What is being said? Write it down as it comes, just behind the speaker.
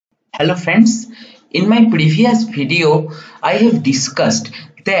Hello friends, in my previous video I have discussed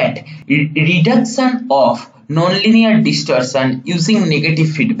that reduction of nonlinear distortion using negative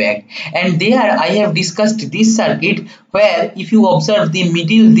feedback, and there I have discussed this circuit where if you observe the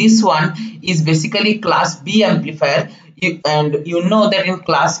middle, this one is basically class B amplifier, and you know that in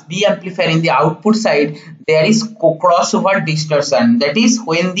class B amplifier in the output side there is crossover distortion. That is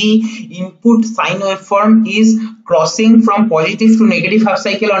when the input sine waveform is crossing from positive to negative half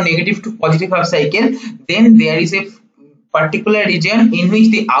cycle or negative to positive half cycle, then there is a particular region in which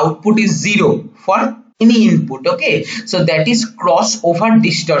the output is zero for any input. Okay, so that is crossover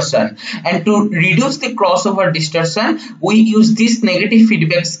distortion, and to reduce the crossover distortion we use this negative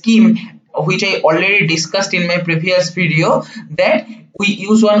feedback scheme, which I already discussed in my previous video, that we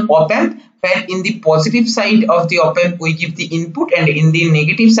use one op-amp where in the positive side of the op-amp we give the input and in the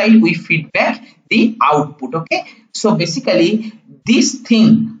negative side we feedback the output. Okay, so basically this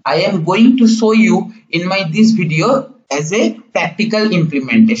thing I am going to show you in this video as a practical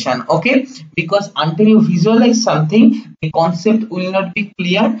implementation. Okay, because until you visualize something the concept will not be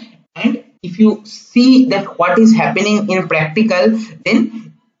clear, and if you see that what is happening in practical, then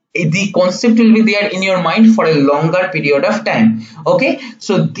the concept will be there in your mind for a longer period of time. Okay,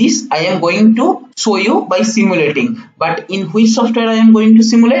 so this I am going to show you by simulating, but in which software I am going to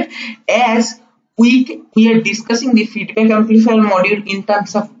simulate? As we are discussing the feedback amplifier module in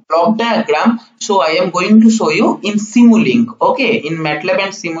terms of block diagram, so I am going to show you in Simulink. Okay, in MATLAB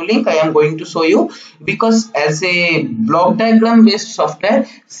and Simulink I am going to show you, because as a block diagram based software,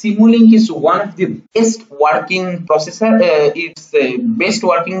 Simulink is one of the best working processor. It's a best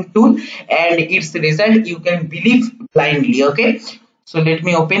working tool, and its result you can believe blindly. Okay, so let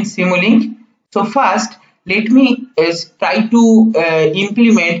me open Simulink. So first let me try to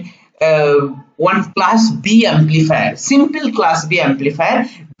implement one class B amplifier, simple class B amplifier.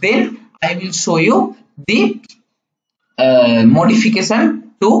 Then I will show you the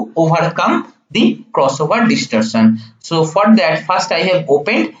modification to overcome the crossover distortion. So for that, first I have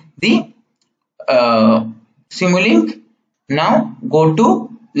opened the Simulink. Now go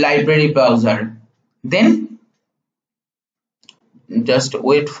to library browser, then just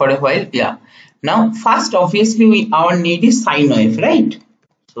wait for a while. Yeah, now first obviously our need is sine wave, right?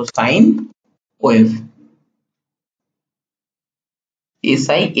 So sine wave,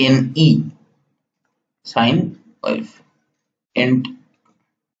 SINE, sine wave, and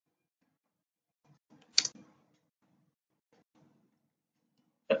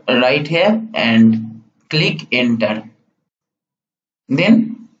right here and click enter.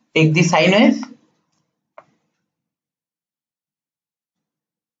 Then take the sine wave,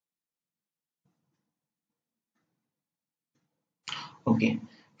 okay,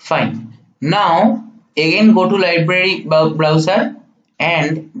 fine. Now again go to library browser,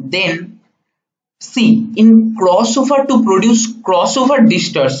 and then see, in crossover, to produce crossover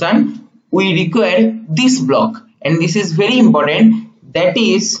distortion we require this block, and this is very important. That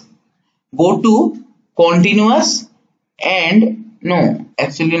is, go to continuous, and no,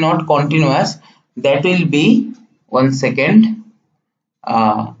 actually not continuous, that will be, one second,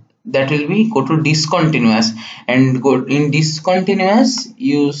 that will be, go to discontinuous, and go in discontinuous,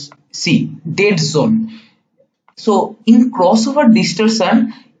 use see dead zone. So in crossover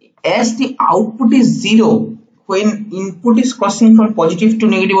distortion, as the output is zero when input is crossing from positive to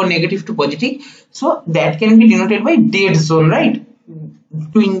negative or negative to positive, so that can be denoted by dead zone, right,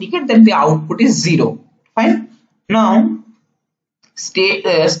 to indicate that the output is zero. Fine. Now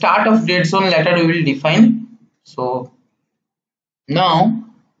start of dead zone later we will define. So now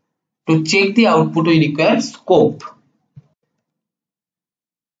to check the output we require scope.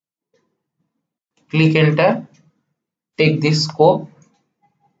 Click enter, take this scope,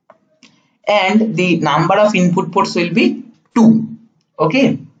 and the number of input ports will be 2.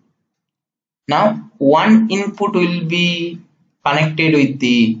 Okay, now one input will be connected with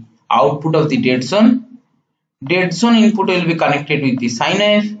the output of the dead zone input will be connected with the sine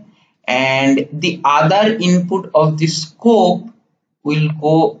wave, and the other input of the scope will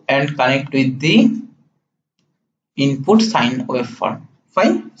go and connect with the input sine waveform.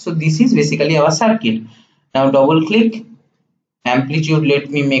 Fine, so this is basically our circuit. Now double click, amplitude let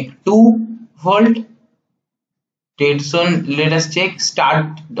me make 2 volt, dead zone let us check,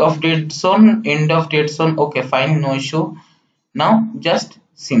 start of dead zone, end of dead zone, okay fine, no issue. Now just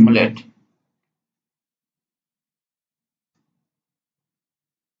simulate.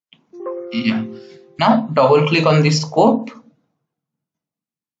 Yeah, now double click on this scope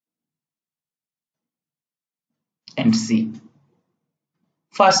and see.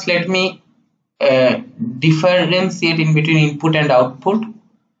 First let me differentiate in between input and output.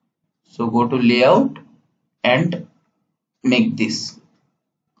 So go to layout and make this.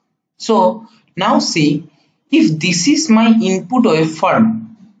 So now see, if this is my input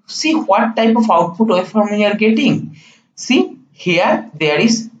waveform, see what type of output waveform we are getting. See here there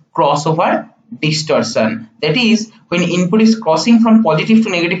is crossover distortion. That is, when input is crossing from positive to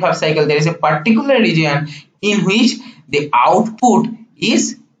negative half cycle, there is a particular region in which the output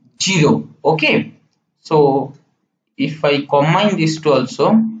is 0. Okay. So if I combine these two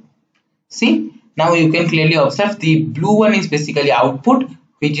also, see, now you can clearly observe the blue one is basically output,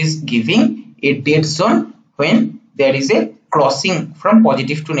 which is giving a dead zone when there is a crossing from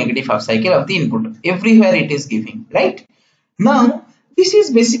positive to negative half cycle of the input. Everywhere it is giving, right? Now this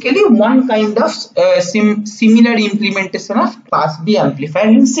is basically one kind of similar implementation of class B amplifier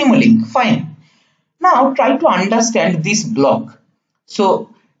in Simulink. Fine. Now try to understand this block.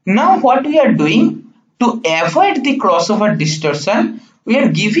 So now what we are doing to avoid the crossover distortion, we are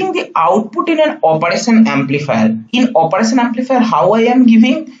giving the output in an operation amplifier. In operation amplifier, how I am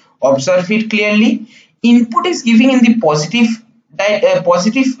giving? Observe it clearly. Input is giving in the positive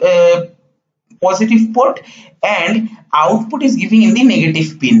port and output is giving in the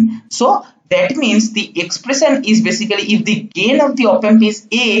negative pin. So that means the expression is basically, if the gain of the op-amp is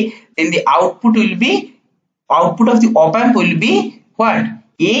A, then the output of the op-amp will be what?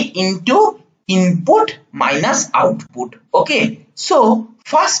 A into input minus output. Okay. So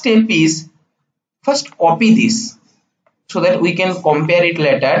first step is, first copy this so that we can compare it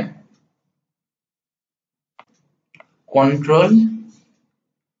later. Control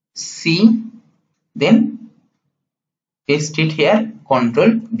C, then paste it here,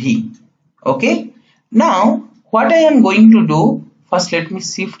 Control V. Okay. Now what I am going to do, first let me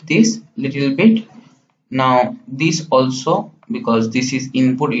shift this little bit. Now this also, because this is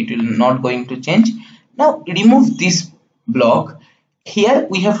input, it will not going to change. Now remove this block. Here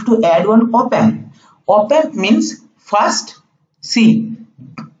we have to add one op-amp. Op-amp means, first see,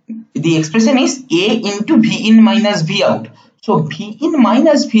 the expression is A into V in minus V out. So V in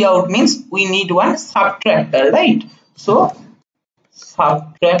minus V out means we need one subtractor, right? So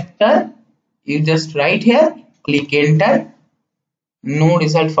subtractor, you just write here, click enter, no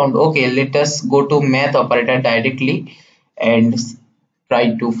result found. Okay, let us go to math operator directly and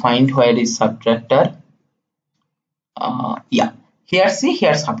try to find where is subtractor. Yeah, here see,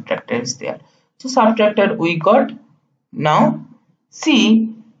 here subtractor is there. So subtractor we got. Now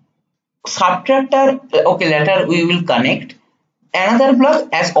see, subtractor, okay, later we will connect another block.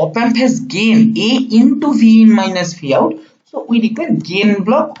 As op-amp has gain A into V in minus V out, so we require gain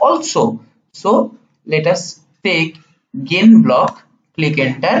block also. So let us take gain block, click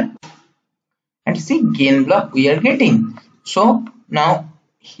enter, and see gain block we are getting. So now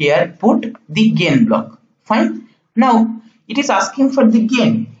here put the gain block. Fine. Now it is asking for the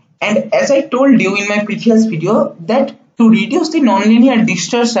gain, and as I told you in my previous video that to reduce the nonlinear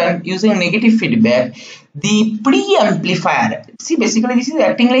distortion using negative feedback, the pre-amplifier, see basically this is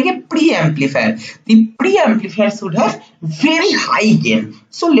acting like a pre-amplifier. The pre-amplifier should have very high gain.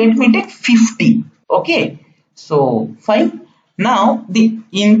 So let me take 50. Okay. So fine. Now the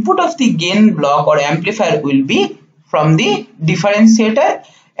input of the gain block or amplifier will be from the differentiator,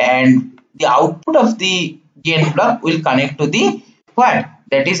 and the output of the gain block will connect to the what?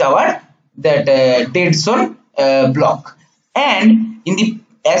 That is our dead zone block. And in the,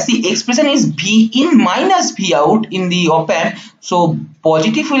 as the expression is V in minus V out in the op-amp, so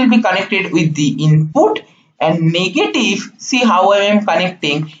positive will be connected with the input and negative, see how I am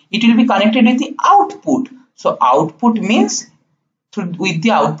connecting, it will be connected with the output. So output means with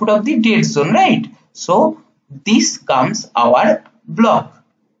the output of the dead zone, right? So this comes our block.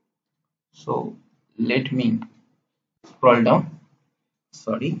 So let me scroll down,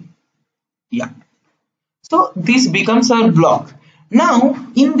 sorry, yeah. So this becomes our block. Now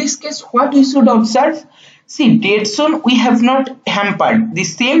in this case what we should observe, see dead zone we have not hampered, the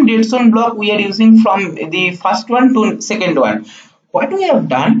same dead zone block we are using from the first one to second one. What we have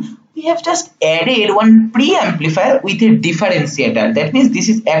done, we have just added one pre-amplifier with a differentiator. That means this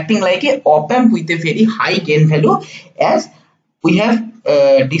is acting like a op-amp with a very high gain value, as we have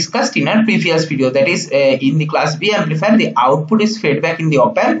discussed in our previous video. That is in the class B amplifier, the output is fed back in the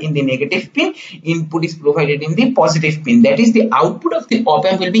op-amp in the negative pin, input is provided in the positive pin. That is, the output of the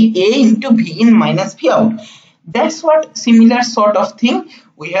op-amp will be A into V in minus V out. That's what similar sort of thing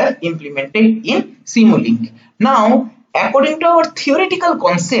we have implemented in Simulink. Now according to our theoretical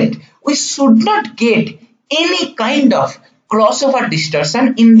concept, we should not get any kind of crossover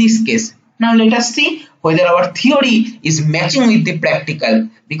distortion in this case. Now let us see whether our theory is matching with the practical,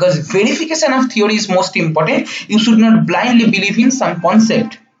 because verification of theory is most important. You should not blindly believe in some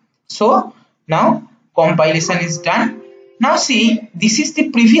concept. So now compilation is done. Now see, this is the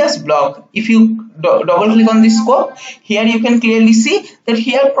previous block. If you double click on this scope, here you can clearly see that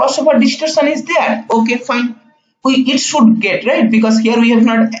here crossover distortion is there. Okay, fine. It should get, right, because here we have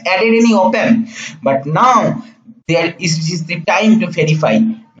not added any op-amp. But now there is the time to verify.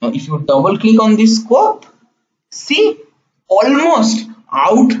 Now if you double click on this scope, see, almost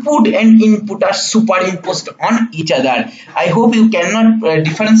output and input are superimposed on each other. I hope you cannot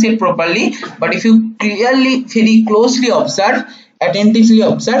differentiate properly, but if you clearly, very closely observe, attentively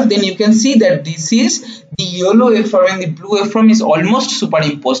observe, then you can see that this is the yellow waveform and the blue waveform is almost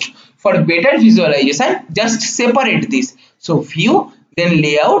superimposed. For better visualization, just separate this. So view, then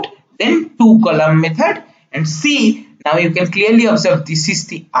layout, then two column method, and see. Now you can clearly observe this is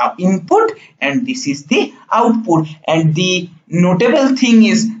the input and this is the output, and the notable thing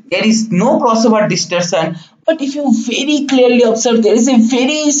is there is no crossover distortion, but if you very clearly observe, there is a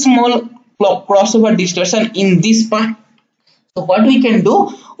very small crossover distortion in this part. So what we can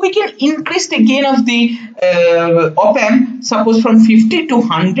do, we can increase the gain of the op-amp, suppose from 50 to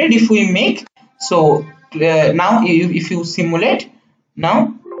 100 if we make. So now if you simulate,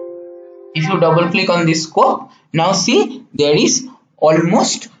 now if you double click on this scope, now see, there is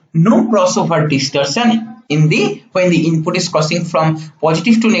almost no crossover distortion in the when the input is crossing from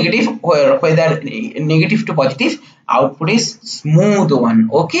positive to negative, or whether negative to positive, output is smooth one.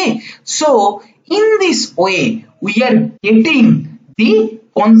 Okay, so in this way we are getting the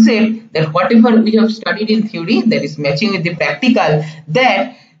concept that whatever we have studied in theory, that is matching with the practical,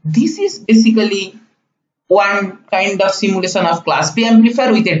 that this is basically one kind of simulation of class B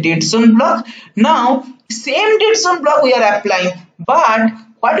amplifier with a dead zone block. Now same dead zone block we are applying, but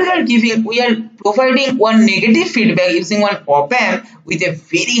what we are giving, we are providing one negative feedback using one op-amp with a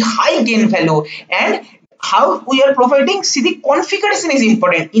very high gain value. And how we are providing, see, the configuration is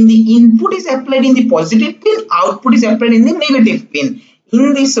important. In the input is applied in the positive pin, output is applied in the negative pin.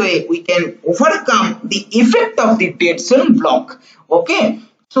 In this way we can overcome the effect of the dead zone block. Okay,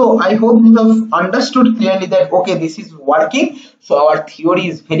 so I hope you have understood clearly that okay, this is working, so our theory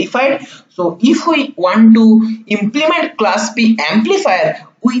is verified. So if we want to implement class B amplifier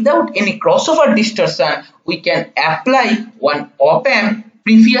without any crossover distortion, we can apply one op-amp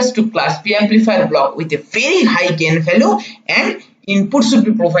previous to class B amplifier block with a very high gain value, and input should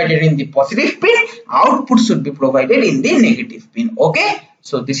be provided in the positive pin, output should be provided in the negative pin. Okay,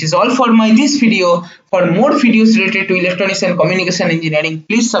 so this is all for this video. For more videos related to electronics and communication engineering,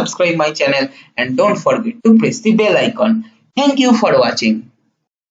 please subscribe my channel and don't forget to press the bell icon. Thank you for watching.